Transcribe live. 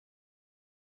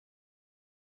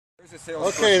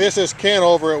Okay, this is Ken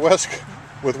over at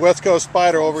with West Coast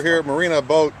Spider over here at Marina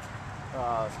Boat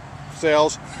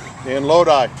Sales in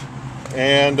Lodi.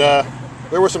 And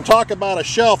there was some talk about a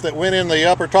shelf that went in the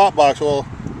upper top box. Well,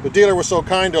 the dealer was so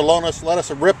kind to let us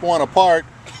rip one apart,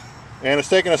 and it's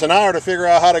taken us an hour to figure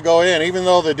out how to go in, even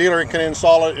though the dealer can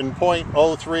install it in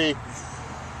 0.03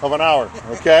 of an hour.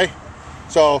 Okay,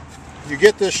 so you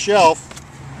get this shelf.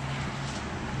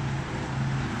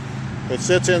 It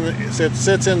sits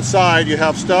inside. You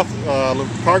have stuff,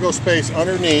 cargo space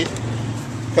underneath.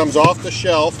 Comes off the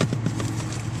shelf.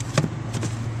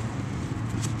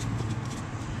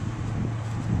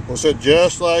 Will sit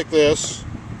just like this.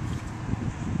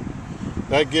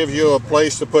 That gives you a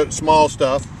place to put small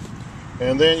stuff.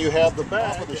 And then you have the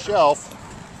back of the shelf.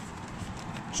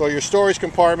 So your storage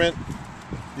compartment.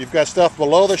 You've got stuff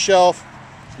below the shelf.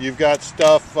 You've got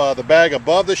stuff, the bag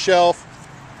above the shelf.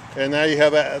 And now you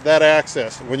have that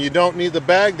access. When you don't need the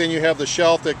bag, then you have the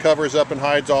shelf that covers up and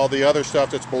hides all the other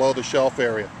stuff that's below the shelf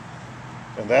area.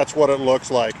 And that's what it looks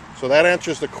like. So that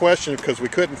answers the question, because we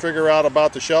couldn't figure out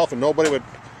about the shelf and nobody would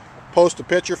post a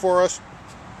picture for us.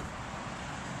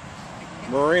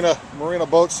 Marina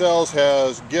Boat Sales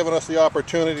has given us the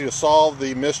opportunity to solve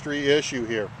the mystery issue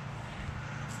here.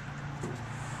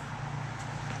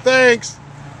 Thanks!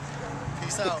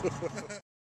 Peace out.